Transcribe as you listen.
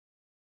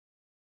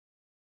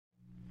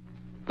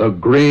The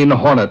Green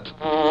Hornet.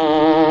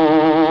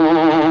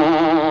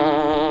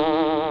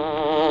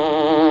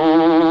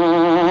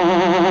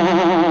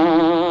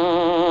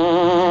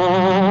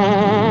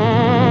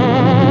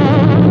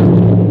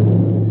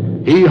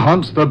 He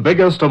hunts the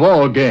biggest of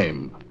all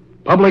game,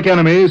 public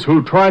enemies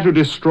who try to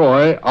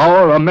destroy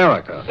our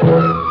America.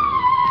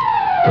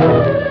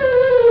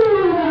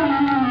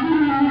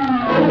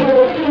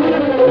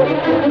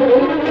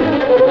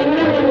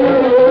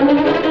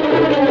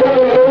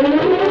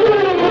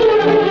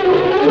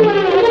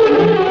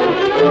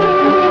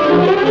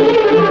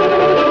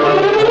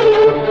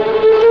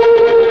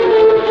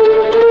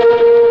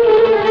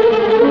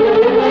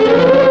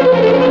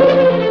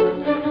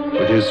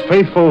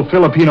 Faithful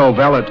Filipino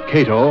valet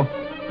Cato,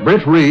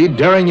 Britt Reed,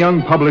 daring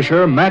young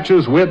publisher,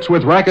 matches wits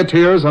with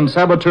racketeers and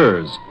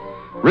saboteurs,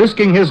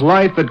 risking his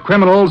life that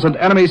criminals and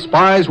enemy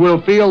spies will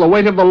feel the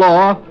weight of the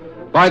law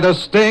by the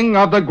sting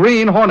of the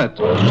Green Hornet.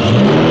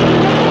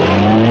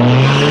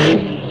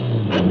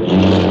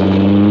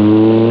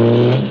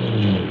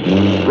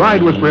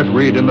 Ride with Britt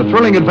Reed in the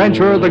thrilling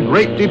adventure of The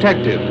Great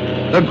Detective.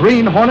 The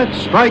Green Hornet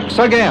strikes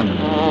again.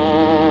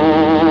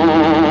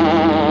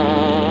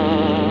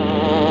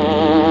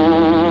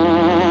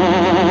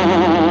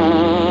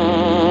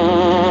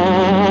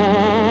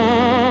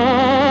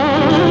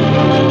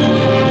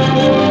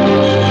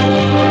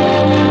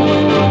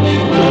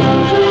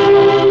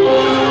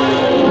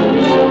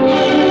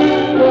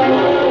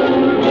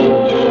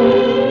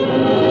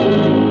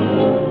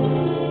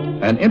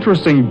 An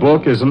interesting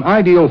book is an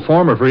ideal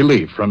form of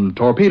relief from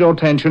torpedo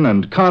tension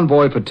and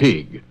convoy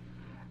fatigue.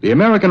 The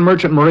American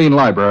Merchant Marine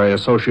Library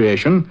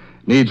Association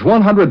needs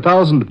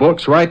 100,000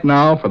 books right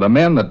now for the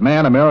men that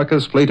man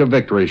America's fleet of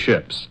victory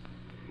ships.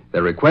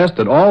 They request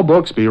that all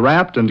books be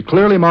wrapped in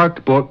clearly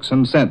marked books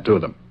and sent to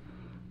them.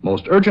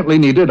 Most urgently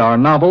needed are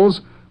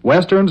novels,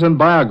 westerns, and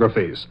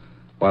biographies,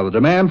 while the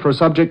demand for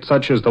subjects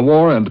such as the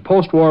war and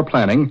post-war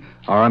planning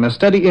are on a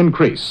steady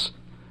increase.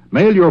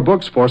 Mail your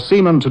books for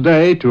Seaman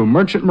today to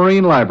Merchant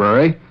Marine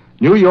Library,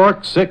 New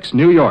York 6,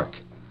 New York.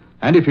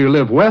 And if you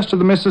live west of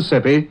the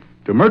Mississippi,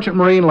 to Merchant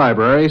Marine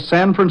Library,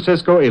 San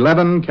Francisco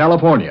 11,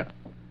 California.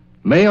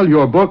 Mail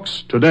your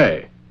books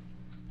today.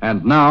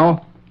 And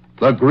now,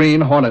 The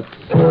Green Hornet.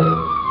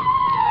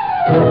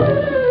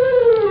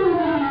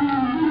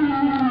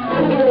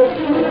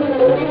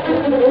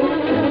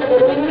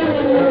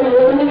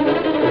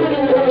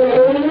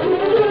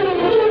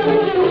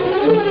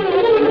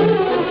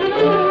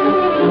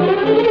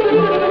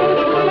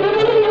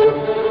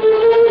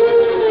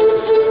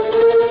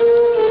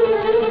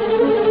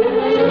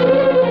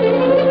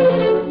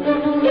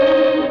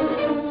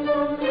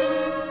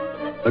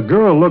 The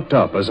girl looked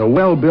up as a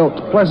well-built,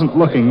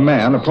 pleasant-looking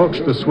man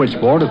approached the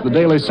switchboard at the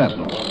Daily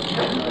Sentinel.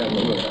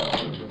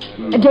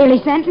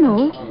 Daily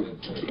Sentinel?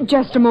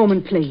 Just a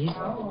moment, please.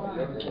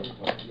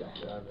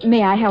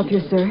 May I help you,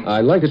 sir?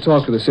 I'd like to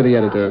talk to the city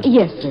editor.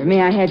 Yes, sir.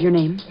 May I have your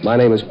name? My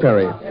name is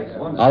Perry.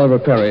 Oliver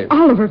Perry.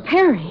 Oliver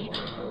Perry?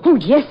 Oh,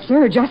 yes,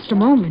 sir. Just a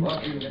moment.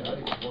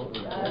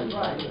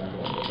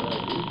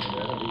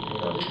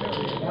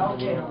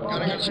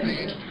 Gunnigan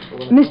speaking.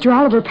 Mr.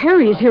 Oliver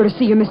Perry is here to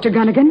see you, Mr.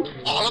 Gunnigan.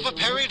 Oliver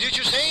Perry, did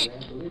you say?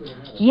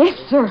 Yes,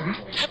 sir.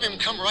 Have him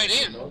come right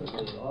in.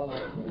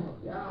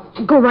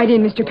 Go right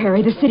in, Mr.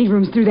 Perry. The city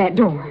room's through that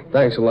door.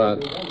 Thanks a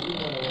lot.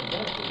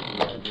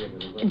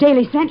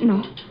 Daily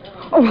Sentinel.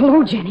 Oh,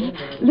 hello, Jenny.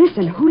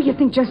 Listen, who do you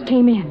think just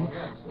came in?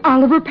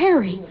 Oliver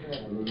Perry.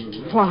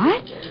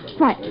 What?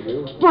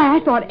 Why, I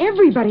thought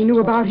everybody knew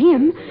about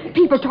him.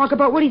 People talk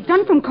about what he's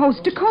done from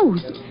coast to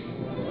coast.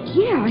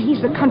 Yeah,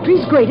 he's the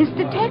country's greatest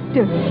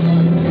detective.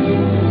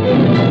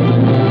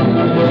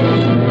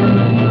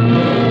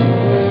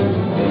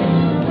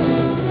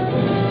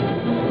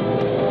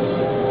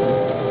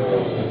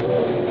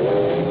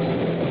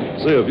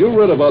 Say, have you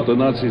read about the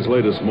Nazis'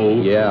 latest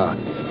move? Yeah.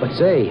 But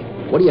say,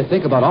 what do you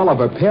think about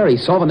Oliver Perry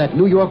solving that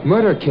New York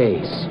murder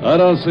case? I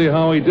don't see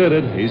how he did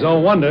it. He's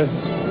all wonder.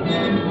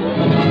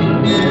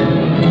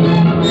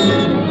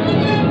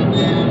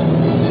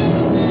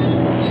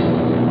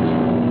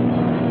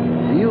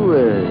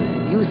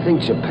 You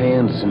think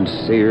Japan's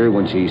sincere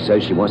when she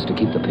says she wants to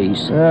keep the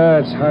peace?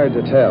 It's hard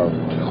to tell.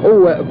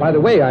 Oh, by the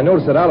way, I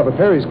noticed that Oliver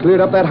Perry's cleared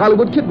up that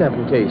Hollywood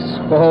kidnapping case.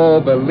 Oh,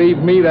 believe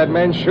me, that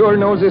man sure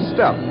knows his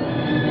stuff.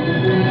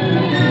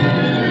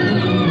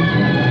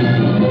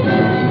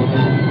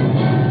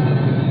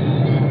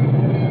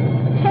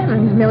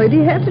 Heavens, Millie, do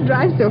you have to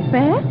drive so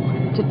fast?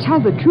 To tell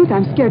the truth,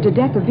 I'm scared to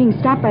death of being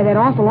stopped by that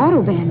awful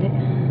auto bandit.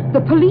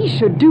 The police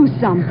should do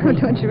something. Oh,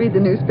 don't you read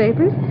the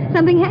newspapers?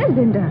 Something has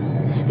been done.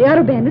 The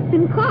auto bandit's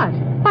been caught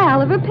by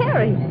Oliver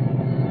Perry.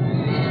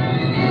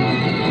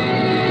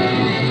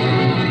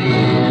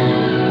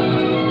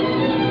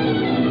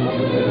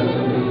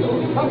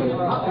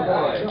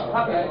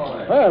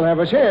 Well, have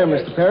a chair,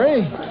 Mr.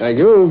 Perry. Thank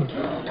you.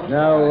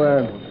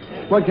 Now,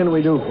 what can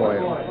we do for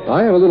you?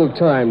 I have a little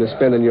time to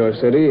spend in your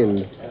city,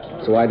 and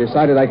so I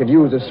decided I could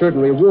use a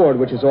certain reward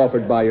which is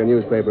offered by your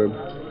newspaper,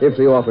 if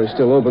the offer is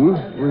still open.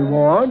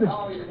 Reward?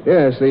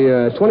 Yes,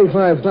 the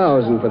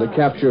 $25,000 for the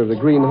capture of the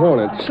Green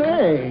Hornet.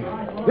 Say,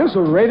 this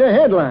will rate a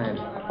headline.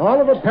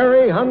 Oliver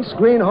Perry hunts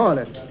Green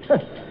Hornet.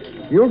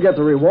 You'll get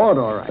the reward,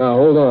 all right. Now,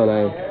 hold on.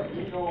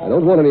 I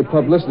don't want any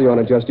publicity on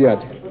it just yet.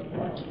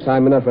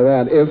 Time enough for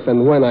that if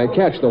and when I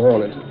catch the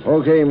Hornet.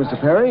 Okay, Mr.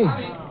 Perry.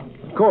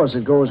 Of course,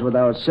 it goes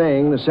without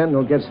saying the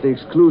Sentinel gets the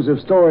exclusive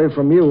story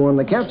from you on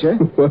the capture.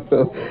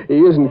 Well, he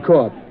isn't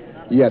caught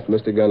yet,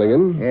 Mr.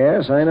 Gunnigan.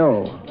 Yes, I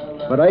know.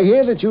 But I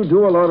hear that you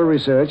do a lot of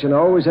research and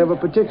always have a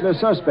particular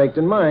suspect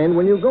in mind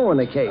when you go in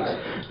a case.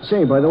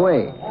 Say, by the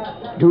way,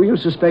 do you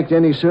suspect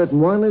any certain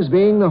one as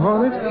being the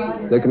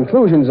Hornet? The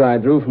conclusions I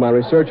drew from my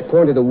research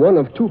pointed to one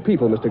of two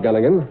people, Mr.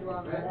 Gunnigan.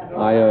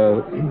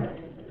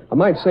 I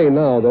might say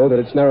now, though, that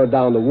it's narrowed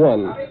down to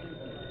one.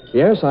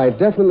 Yes, I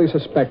definitely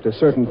suspect a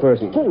certain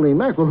person. Holy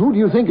mackerel, who do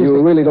you think is...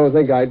 You really don't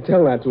think I'd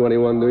tell that to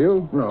anyone, do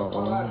you?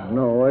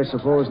 No, I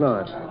suppose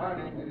not.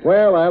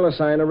 Well, I'll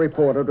assign a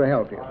reporter to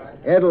help you.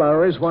 Ed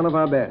Lowry's one of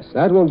our best.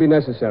 That won't be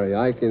necessary.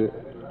 I can...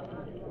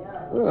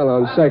 Well,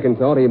 on second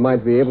thought, he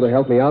might be able to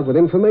help me out with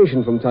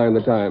information from time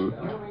to time.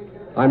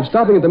 I'm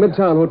stopping at the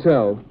Midtown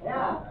Hotel.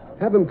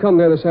 Have him come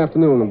there this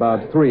afternoon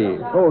about 3.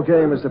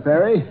 Okay, Mr.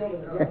 Perry.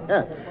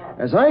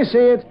 As I see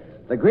it,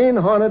 the Green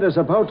Hornet is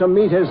about to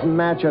meet his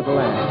match at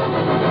last.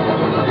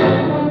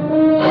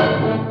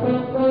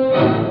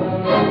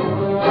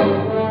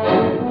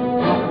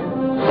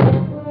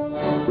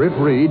 Britt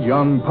Reed,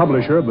 young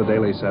publisher of the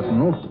Daily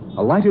Sentinel,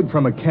 alighted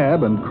from a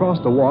cab and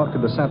crossed the walk to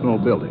the Sentinel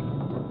building.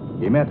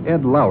 He met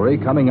Ed Lowry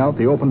coming out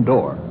the open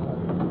door.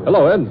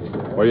 Hello, Ed.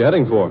 Where are you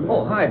heading for?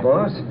 Oh, hi,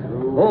 boss.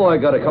 Oh, I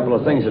got a couple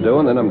of things to do,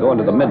 and then I'm going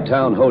to the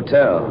Midtown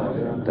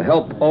Hotel to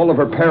help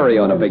Oliver Perry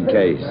on a big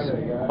case.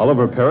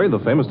 Oliver Perry, the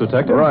famous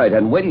detective? Right,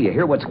 and wait till you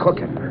hear what's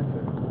cooking.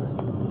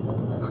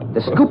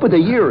 The scoop of the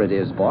year it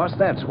is, boss,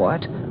 that's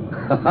what.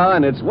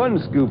 And it's one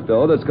scoop,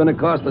 though, that's going to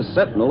cost the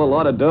Sentinel a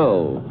lot of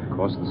dough.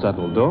 Cost the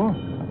Sentinel dough?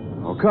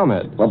 How come,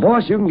 Ed? Well,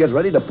 boss, you can get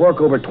ready to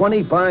fork over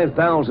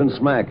 25,000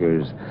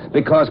 smackers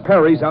because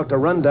Perry's out to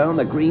run down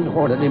the Green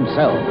Hornet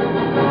himself.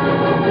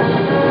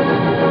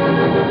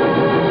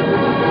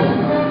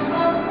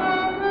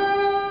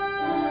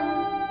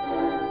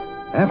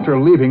 After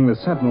leaving the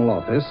Sentinel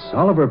office,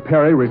 Oliver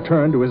Perry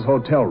returned to his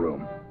hotel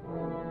room.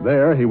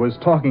 There, he was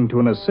talking to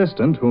an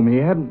assistant whom he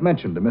hadn't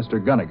mentioned to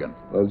Mr. Gunnigan.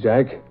 Well,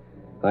 Jack,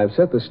 I've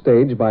set the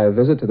stage by a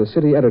visit to the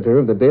city editor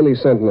of the Daily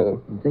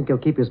Sentinel. You think he'll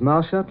keep his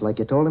mouth shut like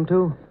you told him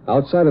to?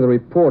 Outside of the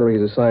reporter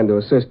he's assigned to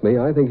assist me,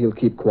 I think he'll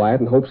keep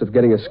quiet in hopes of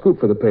getting a scoop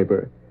for the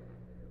paper.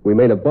 We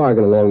made a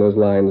bargain along those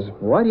lines.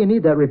 Why do you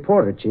need that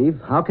reporter, Chief?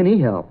 How can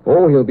he help?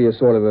 Oh, he'll be a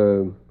sort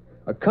of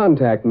a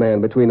contact man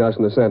between us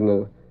and the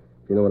Sentinel.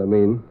 You know what I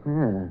mean?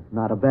 Yeah,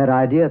 not a bad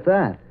idea at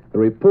that. The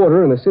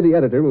reporter and the city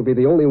editor will be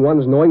the only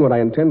ones knowing what I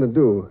intend to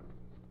do.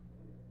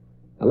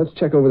 Now, let's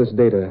check over this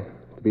data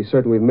to be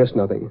certain we've missed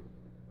nothing.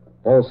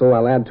 Also,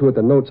 I'll add to it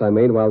the notes I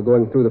made while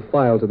going through the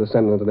files of the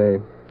Sentinel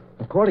today.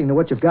 According to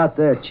what you've got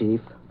there,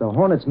 Chief, the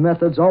Hornet's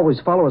methods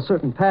always follow a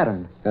certain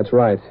pattern. That's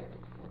right.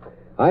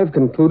 I've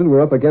concluded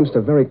we're up against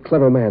a very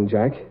clever man,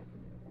 Jack.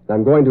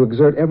 I'm going to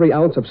exert every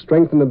ounce of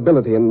strength and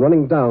ability in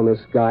running down this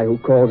guy who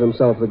calls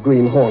himself the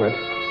Green Hornet.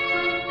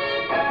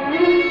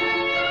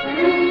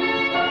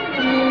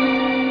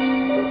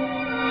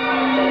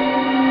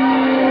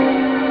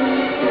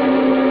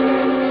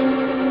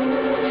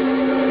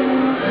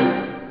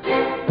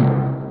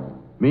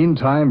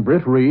 Meantime,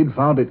 Britt Reed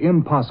found it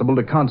impossible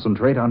to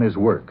concentrate on his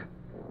work.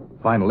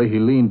 Finally, he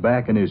leaned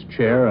back in his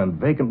chair and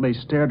vacantly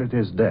stared at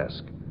his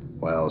desk,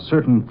 while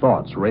certain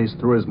thoughts raced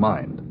through his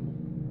mind.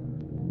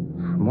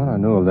 From what I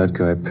know of that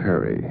guy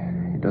Perry,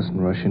 he doesn't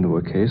rush into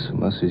a case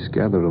unless he's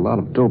gathered a lot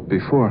of dope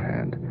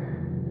beforehand.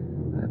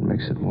 That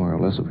makes it more or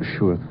less of a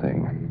sure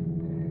thing.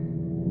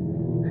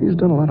 If he's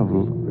done a lot of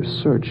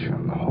research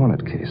on the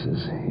Hornet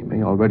cases, he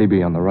may already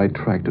be on the right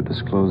track to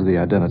disclose the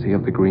identity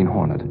of the Green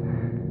Hornet.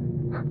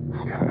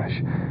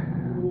 Gosh,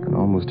 I can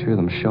almost hear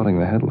them shouting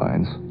the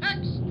headlines.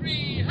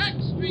 Hextree,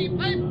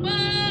 paper!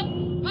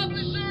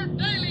 Publisher,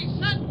 Daily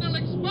Sentinel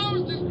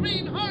exposed as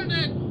Green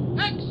Hornet!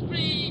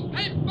 Hextree,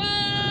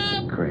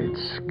 paper! Great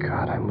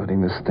Scott, I'm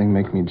letting this thing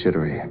make me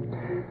jittery.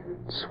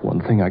 It's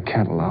one thing I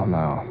can't allow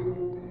now.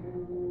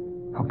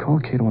 I'll call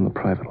Cato on the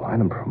private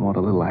line and promote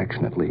a little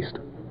action at least.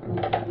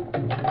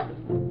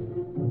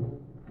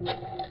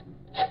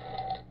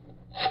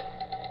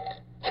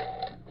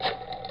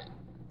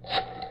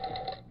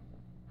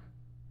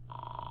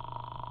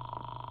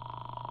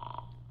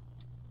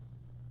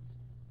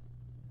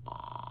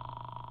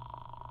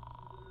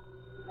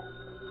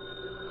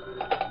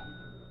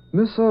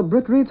 Miss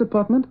Britt Reed's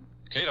apartment?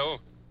 Cato,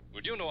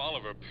 would you know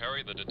Oliver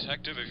Perry, the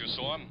detective, if you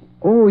saw him?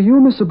 Oh, you,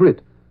 Mr.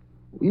 Britt.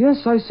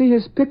 Yes, I see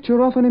his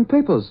picture often in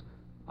papers.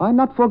 I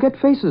not forget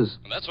faces.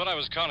 That's what I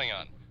was counting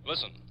on.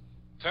 Listen,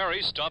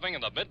 Perry's stopping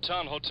in the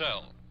Midtown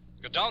Hotel.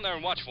 Go down there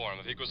and watch for him.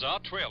 If he goes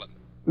out, trail him.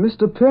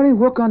 Mr. Perry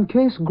work on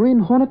case Green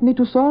Hornet need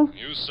to solve?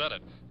 You said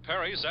it.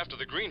 Perry's after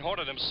the Green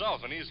Hornet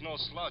himself, and he's no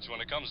slouch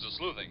when it comes to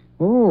sleuthing.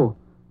 Oh,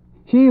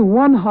 he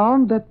one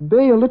hound that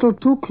bay a little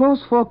too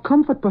close for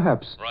comfort,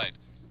 perhaps. Right.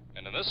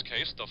 And In this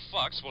case, the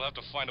fox will have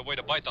to find a way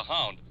to bite the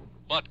hound.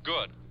 But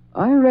good.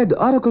 I read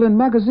article in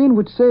magazine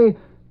which say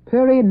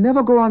Perry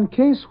never go on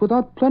case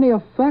without plenty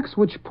of facts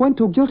which point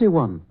to guilty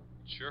one.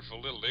 Cheerful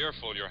little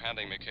earful you're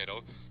handing me,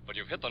 Cato, but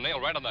you've hit the nail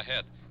right on the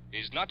head.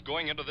 He's not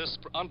going into this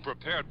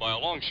unprepared by a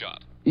long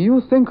shot.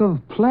 You think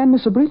of plan,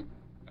 Mr. Britt?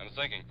 I'm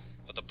thinking,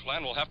 but the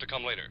plan will have to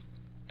come later.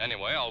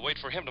 Anyway, I'll wait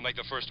for him to make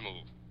the first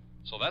move.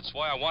 So that's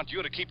why I want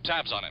you to keep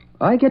tabs on him.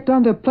 I get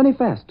down there plenty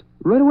fast.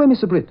 Right away,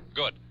 Mr. Britt.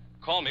 Good.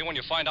 Call me when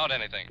you find out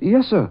anything.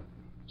 Yes, sir.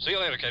 See you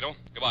later, Cato.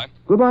 Goodbye.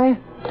 Goodbye.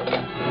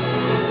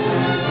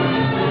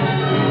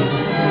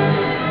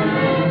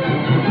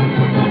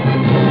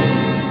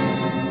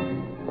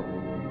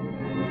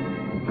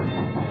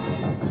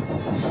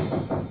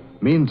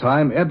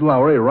 Meantime, Ed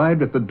Lowry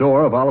arrived at the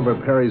door of Oliver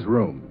Perry's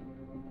room.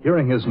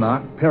 Hearing his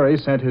knock, Perry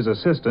sent his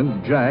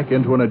assistant, Jack,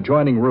 into an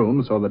adjoining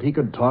room so that he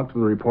could talk to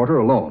the reporter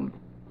alone.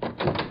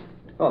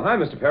 Oh, hi,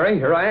 Mr. Perry.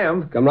 Here I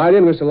am. Come right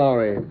in, Mr.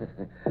 Lowry.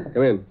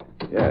 Come in.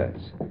 Yes.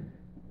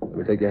 Let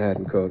me take your hat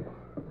and coat.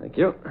 Thank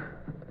you.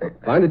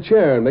 Find a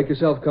chair and make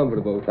yourself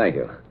comfortable. Thank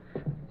you.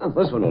 Oh,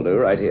 this one will do,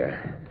 right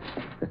here.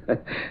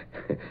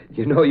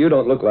 You know, you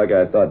don't look like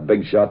I thought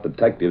big shot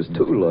detectives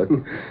do look.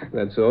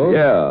 That's all?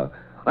 Yeah.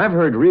 I've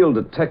heard real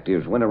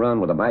detectives went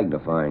around with a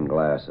magnifying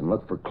glass and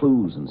looked for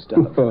clues and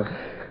stuff.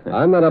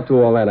 I'm not up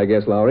to all that, I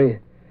guess, Lowry.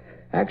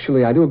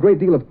 Actually, I do a great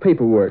deal of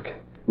paperwork,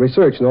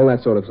 research, and all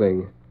that sort of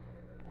thing.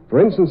 For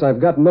instance, I've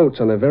got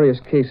notes on the various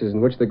cases in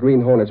which the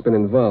Green Hornet's been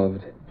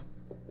involved.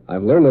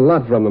 I've learned a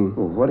lot from them.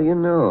 Well, what do you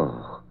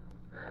know?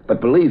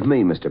 But believe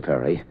me, Mr.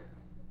 Perry,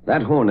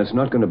 that Hornet's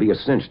not going to be a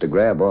cinch to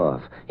grab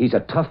off. He's a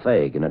tough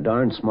egg and a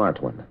darn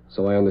smart one.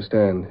 So I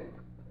understand.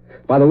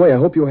 By the way, I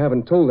hope you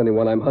haven't told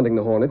anyone I'm hunting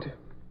the Hornet.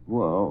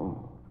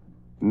 Well,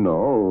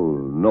 no,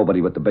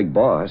 nobody but the big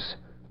boss.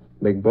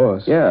 Big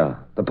boss? Yeah,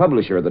 the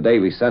publisher of the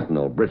Daily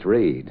Sentinel, Britt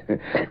Reed.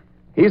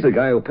 He's the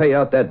guy who'll pay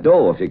out that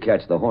dough if you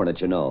catch the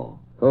Hornet, you know.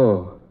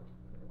 Oh,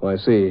 I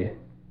see.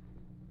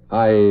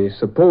 I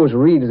suppose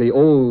Reed's the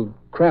old,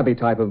 crabby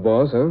type of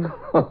boss, huh?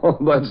 Oh,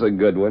 that's a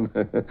good one.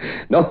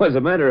 No, as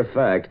a matter of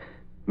fact,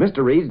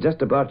 Mr. Reed's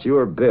just about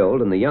your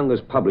build and the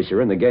youngest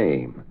publisher in the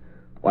game.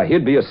 Why,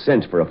 he'd be a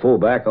cinch for a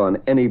fullback on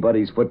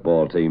anybody's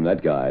football team,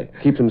 that guy.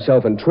 Keeps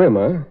himself in trim,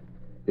 huh?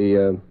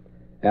 The,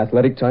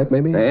 athletic type,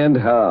 maybe? And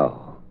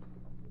how?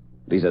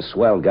 He's a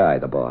swell guy,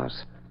 the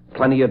boss.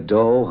 Plenty of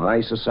dough,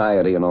 high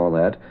society and all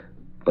that,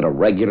 but a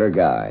regular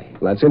guy.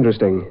 That's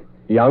interesting.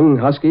 Young,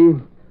 husky,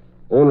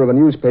 owner of a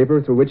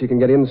newspaper through which you can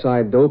get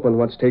inside dope on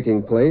what's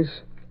taking place.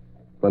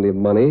 Plenty of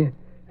money,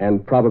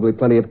 and probably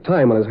plenty of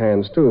time on his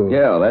hands, too.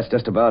 Yeah, that's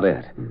just about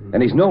it. Mm-hmm.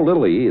 And he's no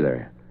lily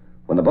either.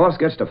 When the boss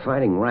gets to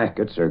fighting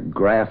rackets or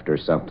graft or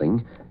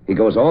something, he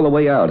goes all the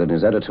way out in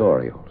his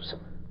editorials.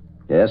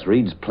 Yes,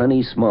 Reed's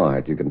plenty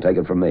smart. You can take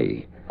it from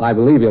me. I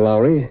believe you,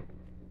 Lowry.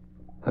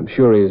 I'm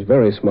sure he is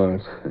very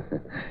smart.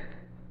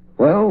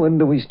 Well, when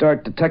do we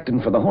start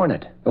detecting for the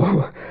Hornet?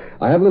 Oh,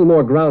 I have a little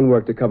more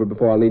groundwork to cover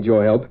before I'll need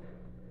your help.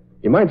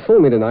 You might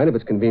phone me tonight if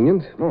it's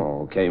convenient.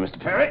 Oh, okay, Mr.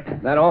 Perry.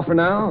 That all for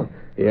now?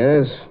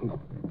 Yes.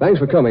 Thanks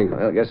for coming.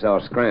 Well, I guess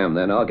I'll scram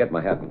then. I'll get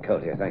my hat and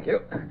coat here, thank you.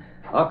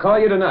 I'll call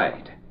you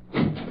tonight.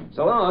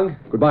 So long.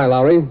 Goodbye,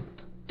 Lowry.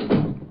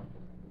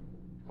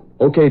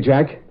 Okay,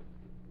 Jack.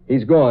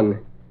 He's gone.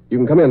 You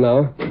can come in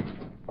now.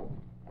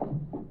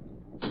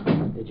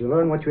 Did you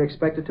learn what you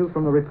expected to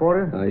from the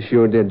reporter? I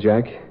sure did,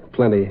 Jack.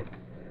 Plenty.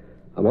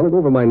 I want to go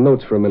over my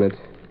notes for a minute.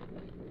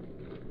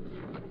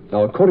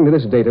 Now, according to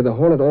this data, the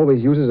Hornet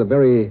always uses a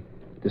very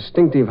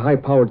distinctive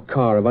high-powered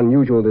car of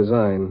unusual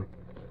design.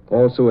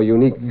 Also a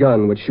unique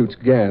gun which shoots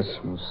gas.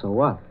 Well, so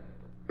what?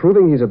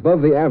 Proving he's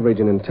above the average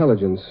in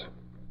intelligence.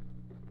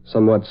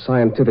 Somewhat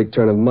scientific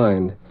turn of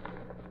mind.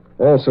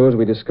 Also, as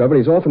we discovered,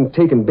 he's often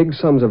taken big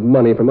sums of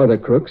money from other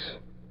crooks.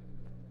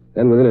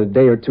 Then, within a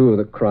day or two of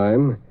the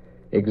crime,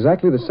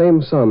 exactly the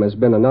same sum has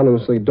been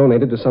anonymously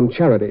donated to some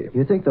charity.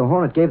 You think the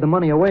Hornet gave the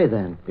money away,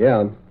 then?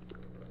 Yeah.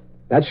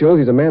 That shows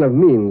he's a man of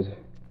means,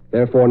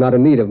 therefore not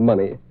in need of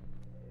money.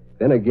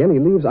 Then again, he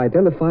leaves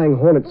identifying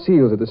Hornet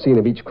seals at the scene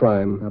of each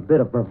crime. A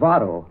bit of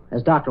bravado,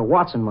 as Dr.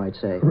 Watson might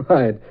say.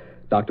 Right,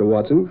 Dr.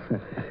 Watson.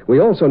 We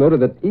also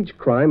noted that each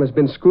crime has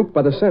been scooped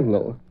by the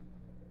Sentinel,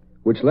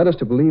 which led us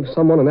to believe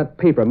someone in that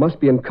paper must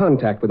be in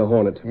contact with the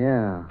Hornet.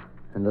 Yeah,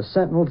 and the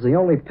Sentinel's the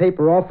only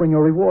paper offering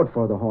a reward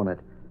for the Hornet.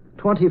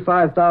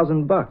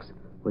 $25,000,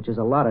 which is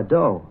a lot of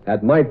dough.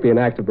 That might be an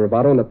act of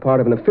bravado on the part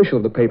of an official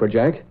of the paper,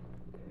 Jack.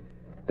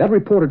 That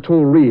reporter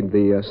told Reed,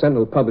 the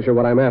Sentinel publisher,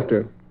 what I'm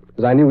after,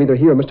 as I knew either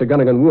he or Mr.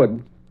 Gunnigan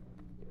would.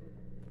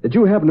 Did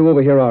you happen to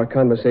overhear our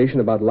conversation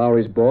about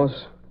Lowry's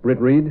boss, Britt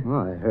Reed?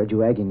 Well, I heard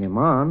you egging him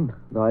on,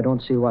 though I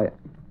don't see why.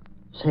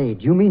 Say,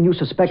 do you mean you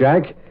suspect...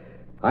 Jack,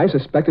 I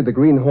suspected the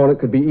Green Hornet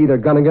could be either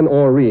Gunnigan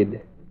or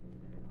Reed.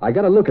 I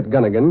got a look at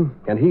Gunnigan,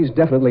 and he's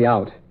definitely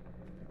out.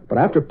 But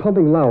after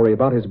pumping Lowry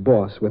about his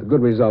boss with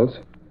good results,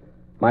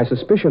 my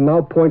suspicion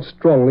now points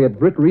strongly at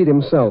Britt Reed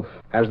himself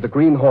as the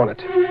Green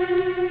Hornet.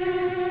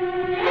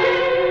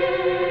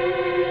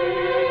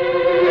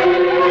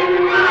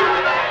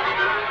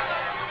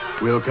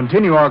 We'll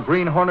continue our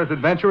Green Hornet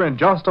adventure in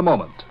just a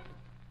moment.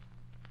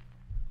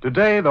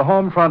 Today, the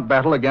home front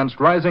battle against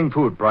rising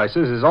food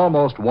prices is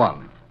almost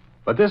won.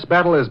 But this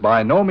battle is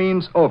by no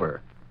means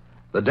over.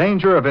 The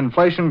danger of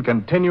inflation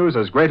continues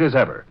as great as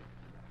ever.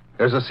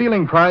 There's a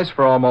ceiling price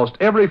for almost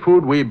every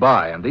food we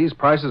buy, and these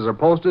prices are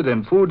posted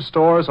in food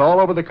stores all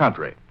over the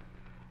country.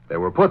 They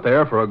were put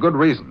there for a good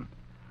reason.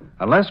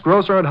 Unless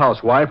grocer and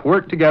housewife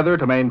work together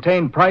to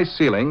maintain price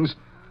ceilings,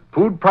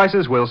 food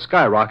prices will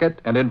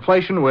skyrocket and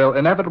inflation will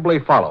inevitably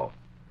follow.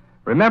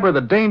 Remember, the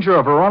danger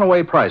of a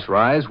runaway price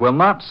rise will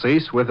not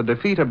cease with the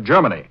defeat of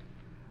Germany.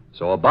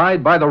 So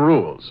abide by the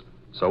rules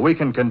so we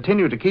can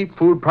continue to keep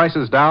food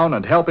prices down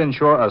and help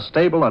ensure a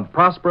stable and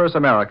prosperous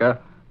America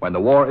when the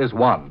war is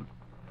won.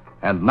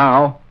 And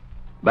now,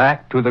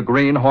 back to the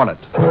Green Hornet.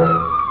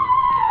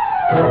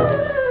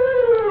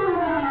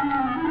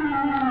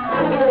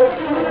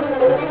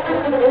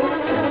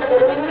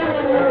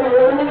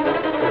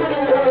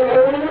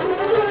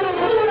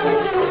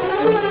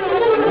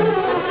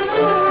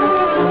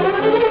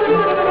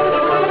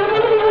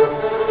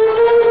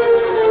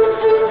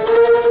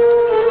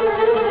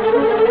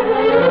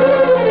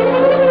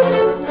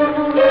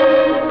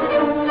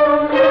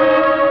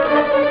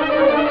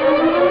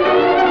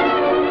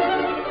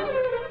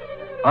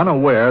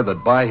 Unaware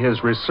that by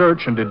his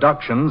research and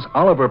deductions,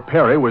 Oliver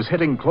Perry was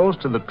hitting close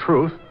to the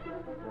truth,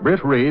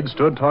 Britt Reed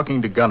stood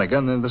talking to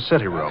Gunnigan in the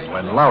city room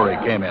when Lowry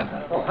came in.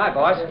 Oh, hi,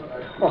 boss.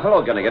 Oh,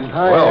 hello, Gunnigan.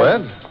 Hi, Well,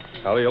 Ed.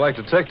 Ed, how do you like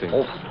detecting?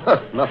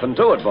 Oh, nothing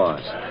to it,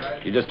 boss.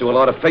 You just do a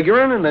lot of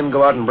figuring and then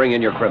go out and bring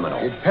in your criminal.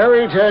 Did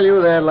Perry tell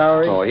you that,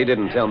 Lowry? Oh, he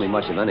didn't tell me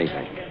much of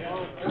anything.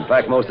 In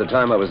fact, most of the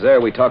time I was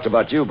there, we talked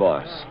about you,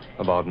 boss.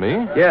 About me?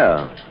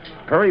 Yeah.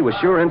 Perry was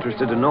sure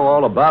interested to know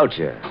all about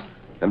you.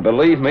 And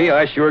believe me,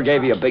 I sure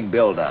gave you a big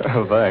build-up.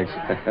 Oh, thanks.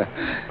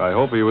 I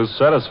hope he was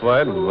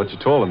satisfied with what you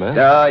told him, eh?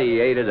 Ah,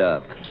 he ate it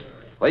up.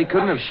 Well, he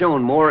couldn't have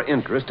shown more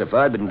interest if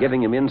I'd been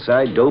giving him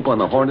inside dope on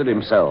the Hornet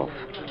himself.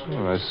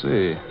 Oh, I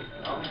see.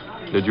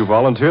 Did you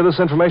volunteer this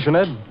information,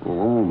 Ed?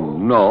 Oh,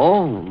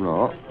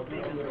 no.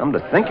 Come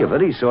to think of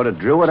it, he sort of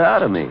drew it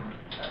out of me.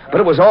 But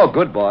it was all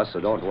good, boss, so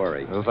don't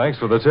worry. Well, thanks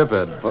for the tip,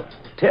 Ed.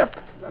 Tip?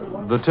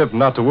 The tip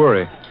not to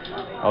worry.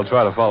 I'll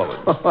try to follow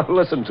it.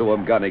 Listen to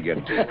him,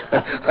 Gunnigan.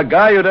 A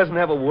guy who doesn't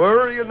have a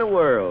worry in the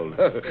world.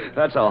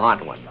 That's a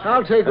hot one.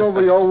 I'll take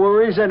over your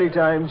worries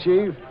anytime,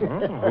 Chief.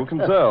 Oh, who can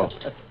tell?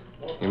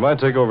 You might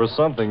take over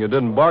something you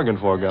didn't bargain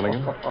for,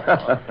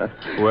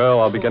 Gunnigan.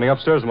 Well, I'll be getting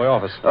upstairs in my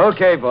office.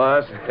 Okay,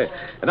 boss.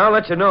 And I'll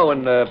let you know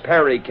when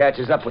Perry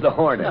catches up with the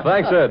Hornet.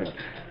 Thanks, Ed.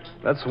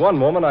 That's one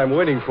moment I'm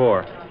waiting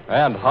for.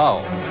 And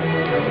how?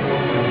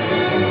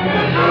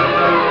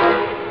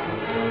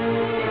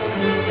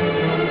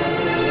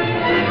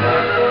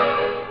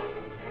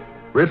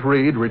 Britt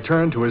Reed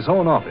returned to his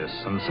own office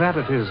and sat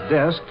at his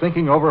desk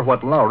thinking over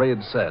what Lowry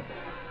had said.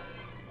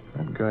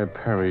 That guy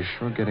Perry's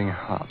sure getting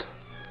hot.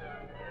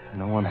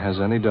 No one has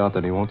any doubt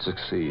that he won't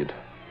succeed.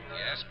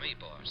 You ask me,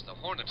 boss. The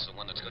Hornet's the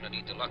one that's going to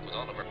need the luck with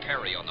Oliver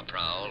Perry on the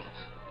prowl.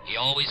 He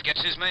always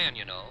gets his man,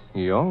 you know.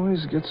 He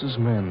always gets his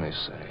man, they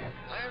say.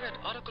 I read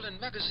article in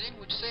magazine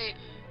which say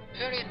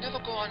Perry never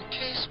go on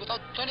case without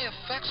plenty of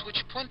facts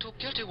which point to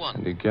guilty one.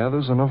 And he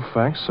gathers enough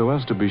facts so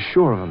as to be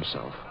sure of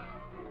himself.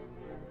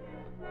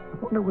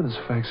 I wonder what his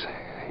facts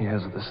he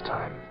has this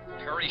time.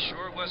 Perry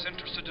sure was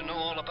interested to know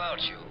all about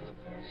you.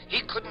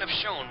 He couldn't have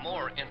shown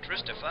more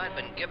interest if I'd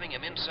been giving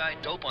him inside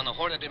dope on the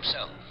Hornet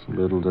himself.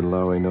 Little did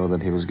Lowry know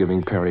that he was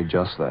giving Perry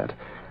just that.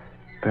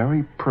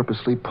 Perry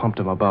purposely pumped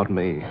him about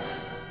me.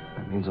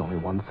 That means only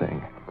one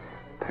thing.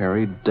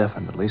 Perry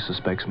definitely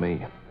suspects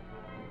me.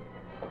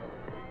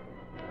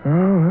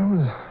 Oh,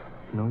 well,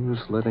 no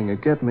use letting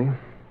it get me.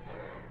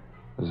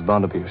 There's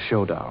bound to be a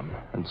showdown,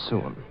 and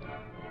soon.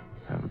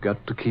 I've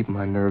got to keep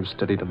my nerves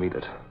steady to meet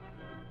it.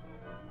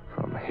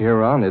 From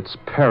here on, it's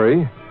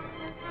Perry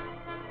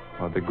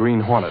or the Green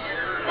Hornet.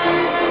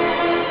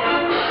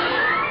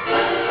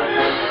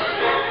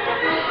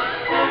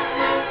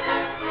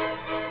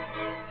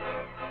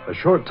 A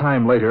short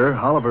time later,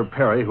 Oliver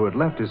Perry, who had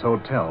left his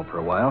hotel for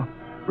a while,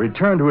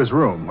 returned to his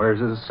room where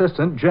his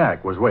assistant,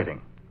 Jack, was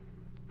waiting.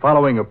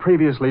 Following a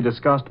previously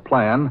discussed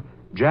plan,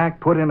 Jack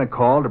put in a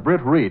call to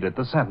Britt Reed at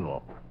the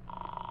Sentinel.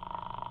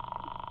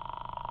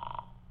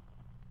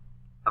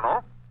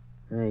 Hello?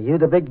 You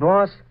the big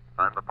boss?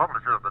 I'm the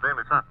publisher of the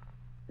Daily Sun.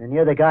 Then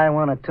you're the guy I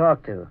want to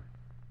talk to.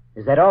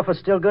 Is that offer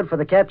still good for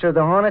the capture of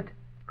the Hornet?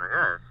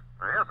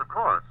 Yes, of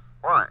course.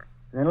 Why?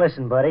 Then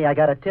listen, buddy, I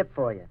got a tip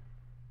for you.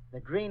 The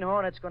Green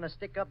Hornet's going to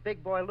stick up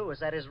Big Boy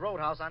Lewis at his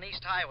roadhouse on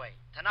East Highway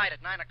tonight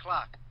at 9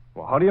 o'clock.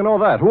 Well, how do you know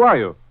that? Who are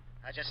you?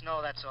 I just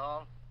know that's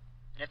all.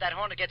 And if that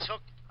Hornet gets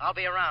hooked, I'll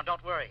be around.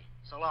 Don't worry.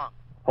 So long.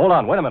 Hold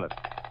on, wait a minute.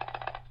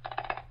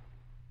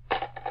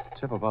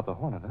 Tip about the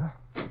Hornet,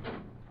 huh?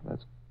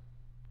 That's...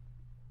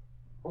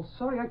 Oh,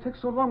 sorry I take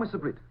so long, Mr.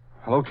 Britt.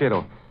 Hello,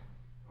 Cato.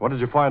 What did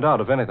you find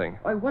out, if anything?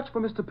 I watched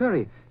for Mr.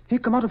 Perry. He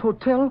come out of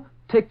hotel,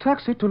 take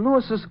taxi to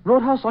Lewis's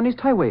roadhouse on East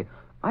Highway.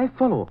 I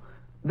follow.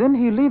 Then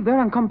he leave there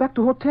and come back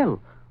to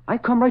hotel. I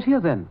come right here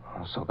then.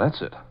 Oh, so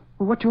that's it.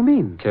 What do you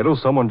mean? Cato,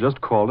 someone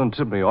just called and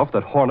tipped me off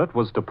that Hornet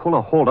was to pull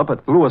a holdup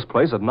at Lewis'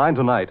 place at 9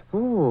 tonight.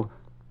 Oh,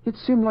 it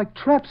seemed like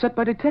traps set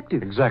by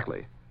detectives.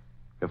 Exactly.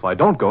 If I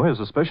don't go, his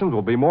suspicions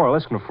will be more or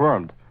less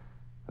confirmed.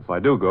 If I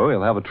do go,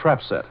 he'll have a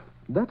trap set.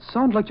 That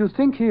sounds like you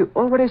think he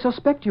already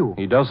suspect you.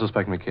 He does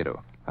suspect me,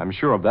 Cato. I'm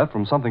sure of that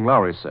from something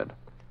Lowry said.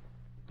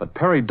 But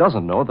Perry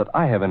doesn't know that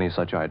I have any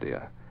such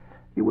idea.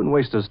 He wouldn't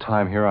waste his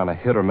time here on a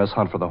hit-or-miss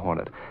hunt for the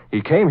Hornet.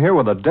 He came here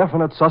with a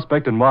definite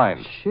suspect in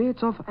mind.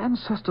 Shades of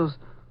ancestors.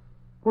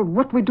 Well,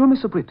 what we do,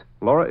 Mr. Britt?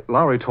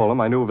 Lowry told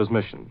him I knew of his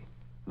mission.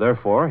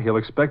 Therefore, he'll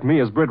expect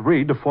me as Britt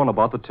Reed to phone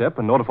about the tip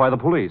and notify the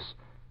police,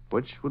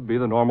 which would be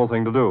the normal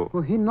thing to do.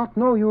 Will he not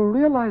know you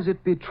realize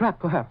it be trap,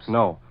 perhaps?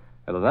 No.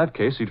 And in that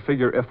case, he'd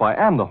figure if I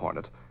am the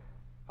Hornet,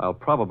 I'll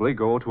probably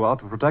go out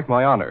to protect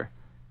my honor.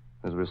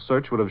 His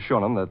research would have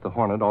shown him that the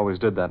Hornet always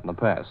did that in the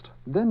past.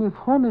 Then if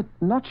Hornet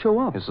not show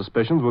up... His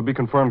suspicions would be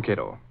confirmed,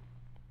 Cato.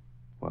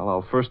 Well,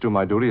 I'll first do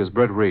my duty as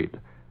Britt Reed.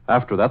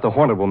 After that, the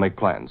Hornet will make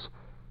plans.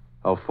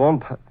 I'll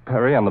phone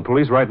Perry and the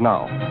police right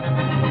now.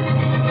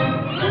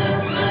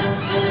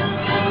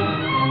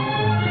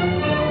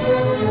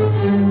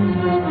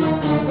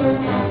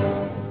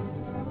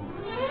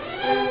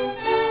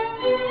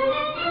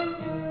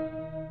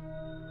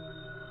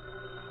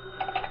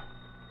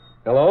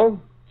 Hello?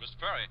 Mr.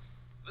 Perry,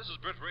 this is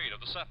Britt Reed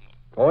of the Sentinel.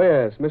 Oh,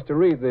 yes, Mr.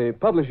 Reed, the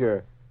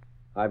publisher.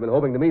 I've been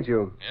hoping to meet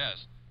you.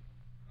 Yes.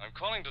 I'm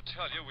calling to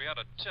tell you we had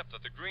a tip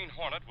that the Green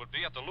Hornet would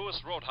be at the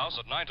Lewis Roadhouse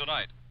at 9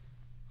 tonight.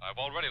 I've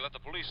already let the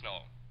police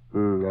know.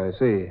 I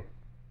see.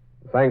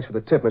 Thanks for the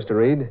tip, Mr.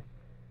 Reed.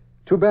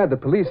 Too bad the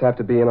police have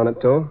to be in on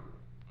it, too.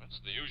 It's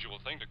the usual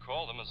thing to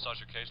call them in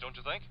such a case, don't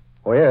you think?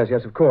 Oh,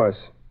 yes, of course.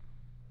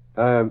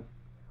 I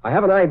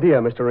have an idea,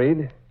 Mr.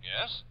 Reed.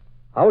 Yes?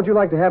 How would you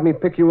like to have me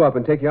pick you up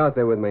and take you out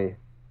there with me?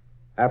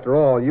 After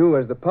all, you,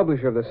 as the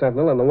publisher of the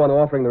Sentinel and the one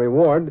offering the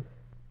reward,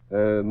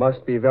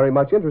 must be very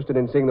much interested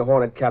in seeing the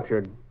Hornet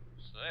captured.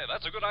 Say,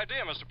 that's a good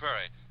idea, Mr.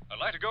 Perry. I'd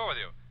like to go with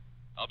you.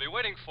 I'll be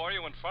waiting for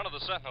you in front of the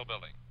Sentinel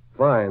building.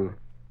 Fine.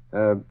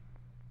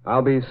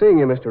 I'll be seeing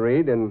you, Mr.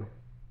 Reed, in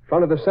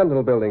front of the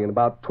Sentinel building in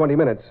about 20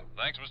 minutes.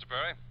 Thanks, Mr.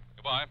 Perry.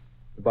 Goodbye.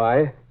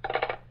 Goodbye.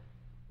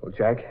 Well,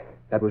 Jack,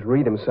 that was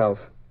Reed himself.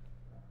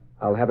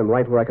 I'll have him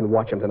right where I can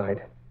watch him tonight.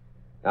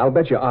 I'll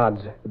bet you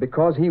odds that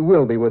because he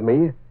will be with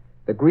me,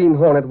 the Green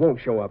Hornet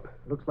won't show up.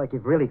 Looks like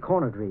you've really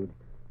cornered Reed.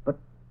 But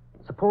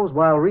suppose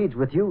while Reed's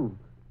with you,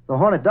 the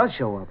Hornet does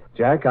show up.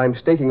 Jack, I'm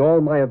staking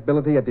all my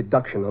ability at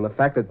deduction on the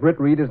fact that Britt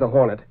Reed is the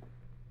Hornet.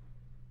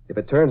 If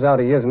it turns out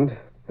he isn't,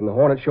 and the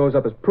Hornet shows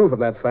up as proof of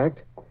that fact,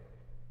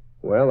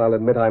 well, I'll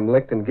admit I'm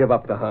licked and give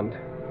up the hunt.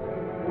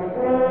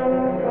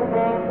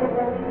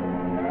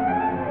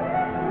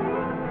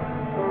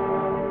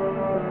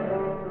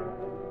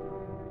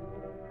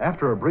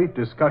 After a brief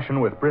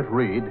discussion with Britt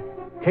Reed,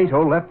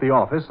 Cato left the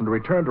office and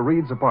returned to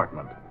Reed's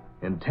apartment,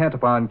 intent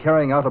upon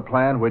carrying out a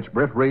plan which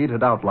Britt Reed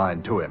had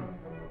outlined to him.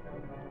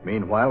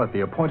 Meanwhile, at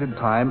the appointed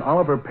time,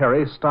 Oliver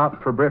Perry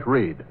stopped for Britt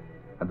Reed,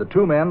 and the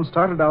two men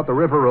started out the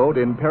river road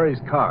in Perry's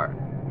car,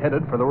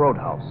 headed for the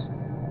roadhouse.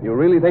 You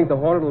really think the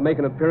Hornet will make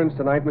an appearance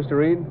tonight, Mr.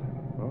 Reed?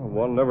 Well,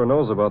 one never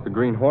knows about the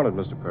Green Hornet,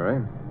 Mr.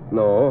 Perry.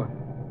 No,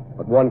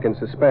 but one can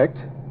suspect,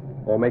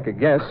 or make a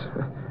guess.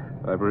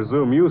 I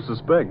presume you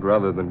suspect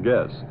rather than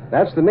guess.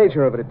 That's the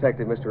nature of a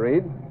detective, Mr.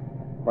 Reed.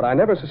 But I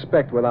never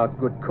suspect without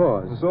good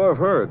cause. So I've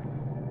heard.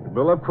 You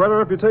build up quite a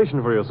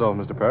reputation for yourself,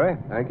 Mr. Perry.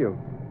 Thank you.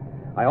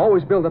 I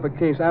always build up a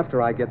case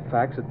after I get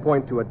facts that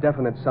point to a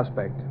definite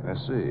suspect. I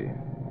see.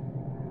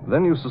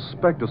 Then you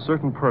suspect a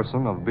certain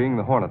person of being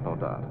the Hornet, no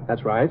doubt.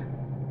 That's right.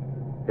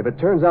 If it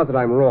turns out that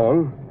I'm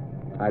wrong,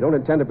 I don't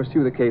intend to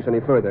pursue the case any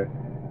further.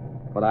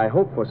 But I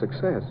hope for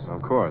success.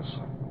 Of course.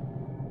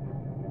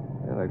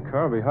 Yeah, that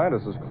car behind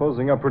us is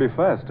closing up pretty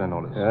fast, I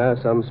notice. Yeah,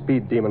 some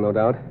speed demon, no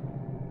doubt.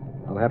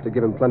 I'll have to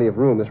give him plenty of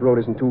room. This road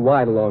isn't too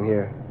wide along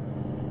here.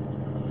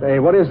 Say,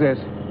 what is this?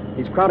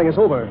 He's crowding us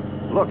over.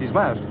 Look, he's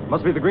masked.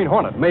 Must be the Green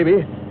Hornet.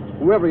 Maybe.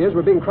 Whoever he is,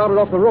 we're being crowded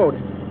off the road.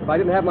 If I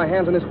didn't have my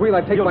hands on this wheel,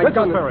 I'd take my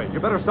gun. Perry. You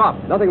better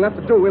stop. Nothing left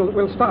to do.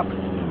 We'll stop.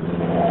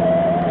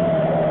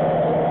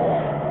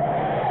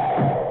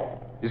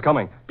 He's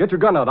coming. Get your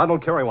gun out. I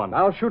don't carry one.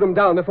 I'll shoot him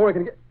down before he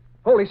can get...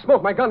 Holy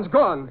smoke, my gun's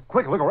gone.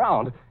 Quick, look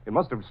around. It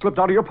must have slipped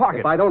out of your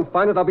pocket. If I don't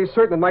find it, I'll be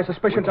certain that my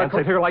suspicions are... We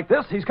can't sit here like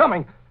this. He's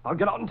coming. I'll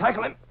get out and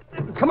tackle him.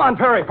 Come on,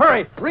 Perry.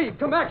 Hurry. Reed,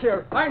 come back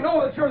here. I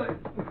know that you're the...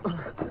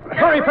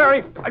 Hurry,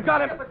 Perry. I've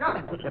got him.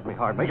 Hit me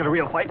hard. Make it a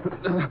real fight.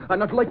 I'd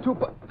not like to,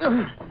 but...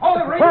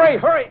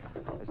 Hurry.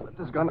 I slipped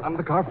his gun on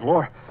the car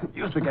floor.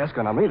 Use the gas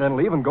gun on me, then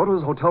leave and go to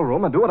his hotel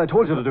room and do what I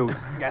told you to do.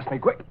 Gas me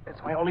quick.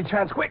 It's my only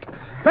chance. Quick.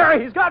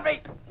 Perry, he's got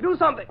me. Do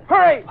something.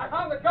 Hurry. I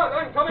found the gun.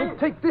 I'm coming.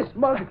 Take this,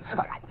 mug.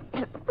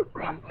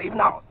 Run. Leave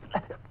now.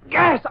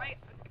 Gas.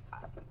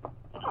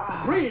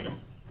 Reed,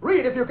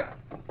 if you got...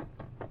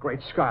 Great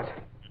Scott.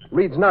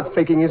 Reed's not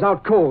faking. He's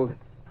out cold.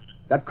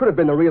 That could have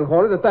been the real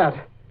Hornet at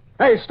that.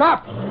 Hey,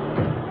 stop!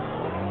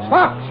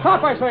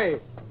 Stop, I say!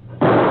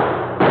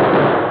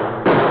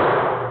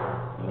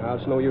 Now,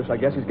 it's no use. I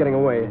guess he's getting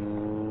away.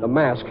 The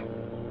mask.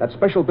 That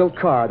special-built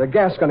car. The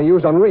gas gun he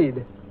used on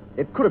Reed.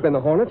 It could have been the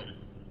Hornet.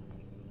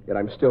 Yet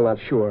I'm still not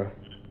sure.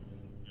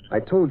 I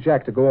told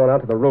Jack to go on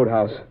out to the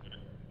roadhouse,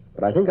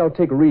 but I think I'll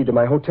take Reed to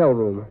my hotel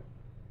room.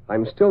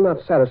 I'm still not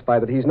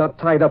satisfied that he's not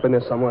tied up in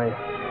this some way.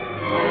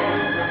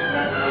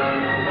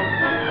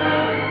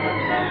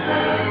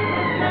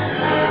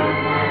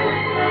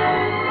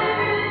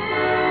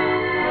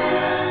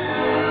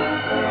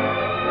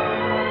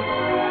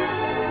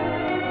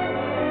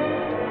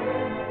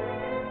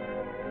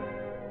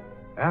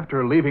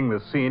 After leaving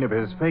the scene of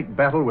his fake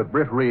battle with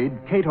Britt Reed,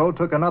 Cato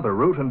took another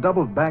route and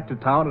doubled back to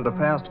town at a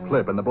fast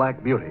clip in the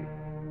Black Beauty.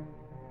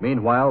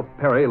 Meanwhile,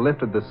 Perry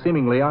lifted the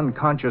seemingly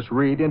unconscious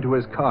Reed into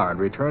his car and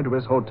returned to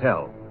his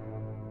hotel.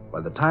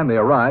 By the time they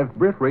arrived,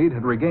 Britt Reed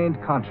had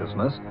regained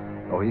consciousness,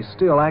 though he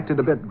still acted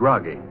a bit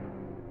groggy.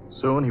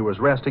 Soon he was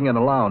resting in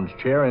a lounge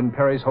chair in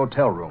Perry's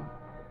hotel room.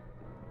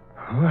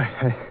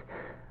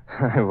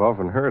 I've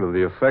often heard of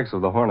the effects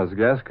of the Hornet's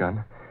gas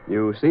gun.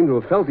 You seem to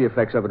have felt the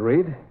effects of it,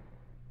 Reed.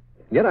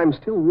 Yet I'm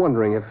still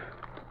wondering if...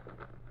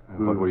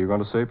 What were you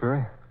going to say,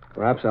 Perry?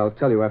 Perhaps I'll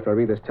tell you after I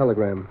read this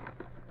telegram.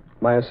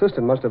 My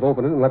assistant must have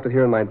opened it and left it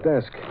here in my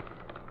desk.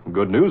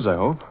 Good news, I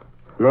hope.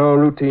 No,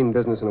 routine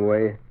business in a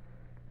way.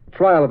 The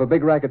trial of a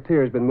big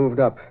racketeer has been moved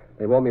up.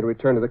 They want me to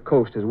return to the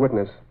coast as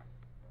witness.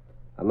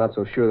 I'm not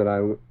so sure that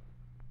I...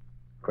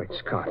 Great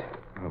Scott.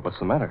 What's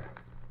the matter?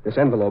 This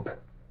envelope.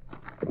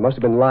 It must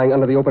have been lying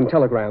under the open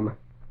telegram.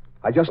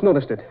 I just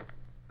noticed it.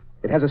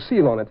 It has a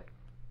seal on it.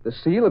 The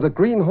seal of the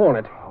Green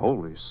Hornet.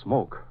 Holy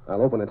smoke.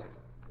 I'll open it.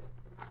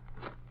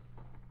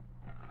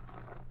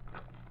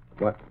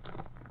 What?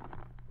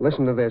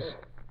 Listen to this.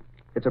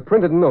 It's a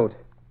printed note.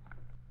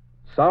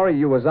 Sorry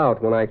you was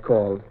out when I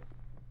called.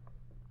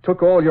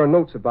 Took all your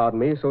notes about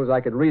me so as I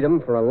could read 'em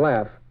for a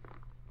laugh.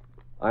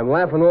 I'm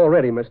laughing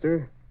already,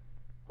 mister,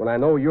 when I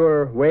know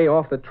you're way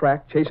off the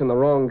track chasing the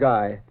wrong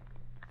guy.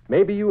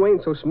 Maybe you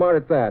ain't so smart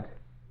at that.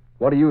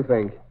 What do you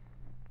think?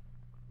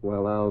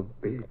 Well, I'll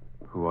be...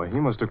 Why, he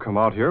must have come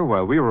out here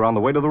while we were on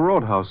the way to the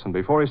roadhouse and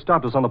before he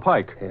stopped us on the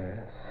pike.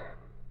 Yes.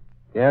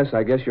 Yes,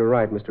 I guess you're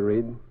right, Mr.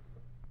 Reed.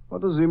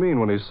 What does he mean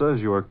when he says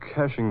you are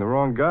cashing the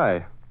wrong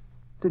guy?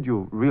 Did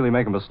you really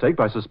make a mistake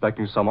by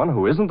suspecting someone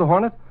who isn't the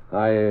Hornet?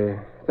 I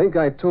think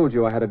I told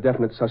you I had a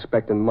definite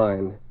suspect in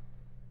mind.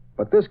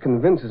 But this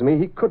convinces me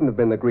he couldn't have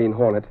been the Green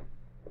Hornet.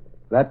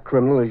 That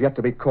criminal is yet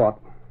to be caught.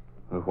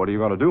 What are you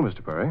going to do,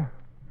 Mr. Perry?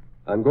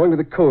 I'm going to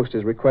the coast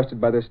as requested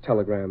by this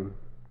telegram.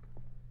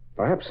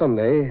 Perhaps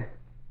someday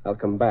I'll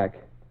come back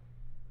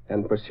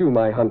and pursue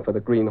my hunt for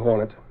the Green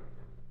Hornet.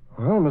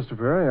 Well, Mr.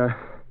 Perry,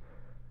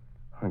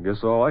 I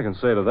guess all I can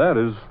say to that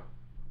is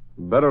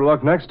better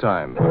luck next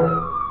time.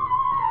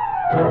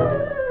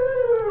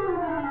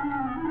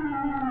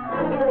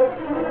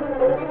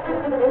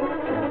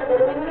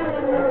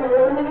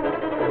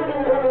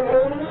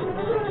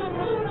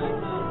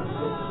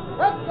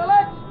 That's the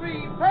Lex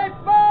Street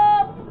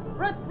paper.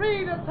 Britt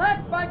Reed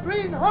attacked by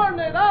Green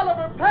Hornet.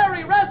 Oliver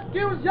Perry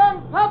rescues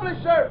young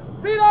publisher.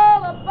 Read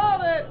all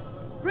about it.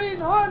 Green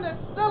Hornet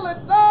still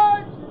at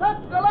large.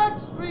 That's the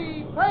Lex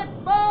Street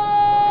paper.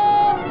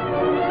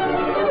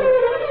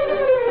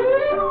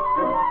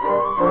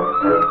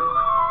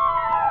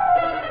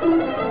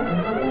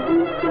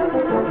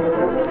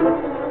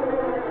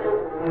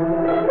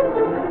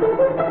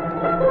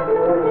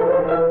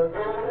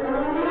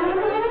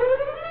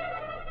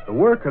 The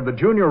work of the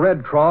Junior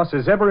Red Cross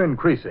is ever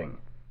increasing,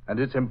 and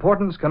its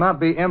importance cannot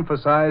be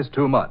emphasized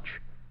too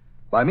much.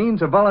 By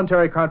means of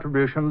voluntary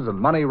contributions and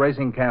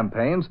money-raising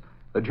campaigns,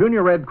 the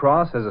Junior Red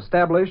Cross has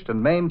established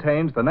and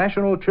maintains the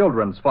National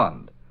Children's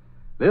Fund.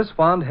 This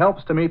fund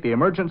helps to meet the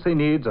emergency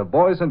needs of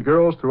boys and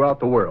girls throughout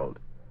the world.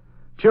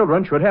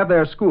 Children should have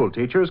their school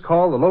teachers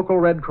call the local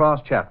Red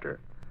Cross chapter.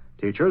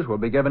 Teachers will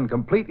be given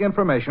complete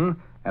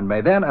information and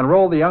may then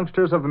enroll the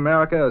youngsters of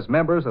America as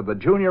members of the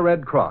Junior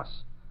Red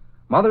Cross.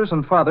 Mothers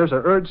and fathers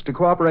are urged to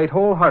cooperate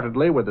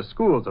wholeheartedly with the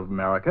schools of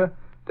America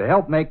to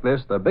help make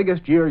this the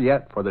biggest year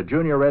yet for the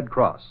Junior Red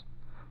Cross.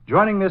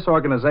 Joining this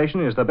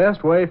organization is the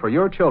best way for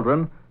your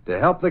children to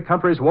help the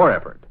country's war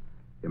effort.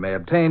 You may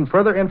obtain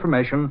further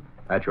information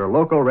at your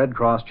local Red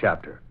Cross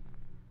chapter.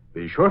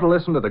 Be sure to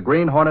listen to the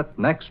Green Hornet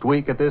next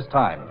week at this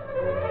time.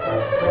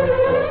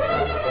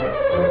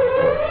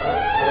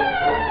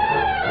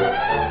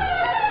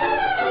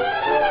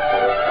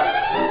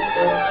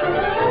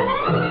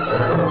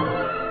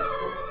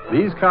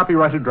 These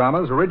copyrighted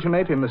dramas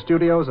originate in the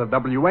studios of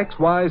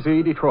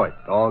WXYZ Detroit.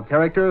 All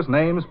characters,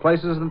 names,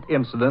 places, and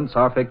incidents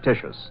are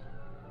fictitious.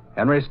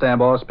 Henry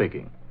Stambaugh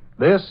speaking.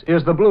 This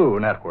is the Blue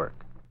Network.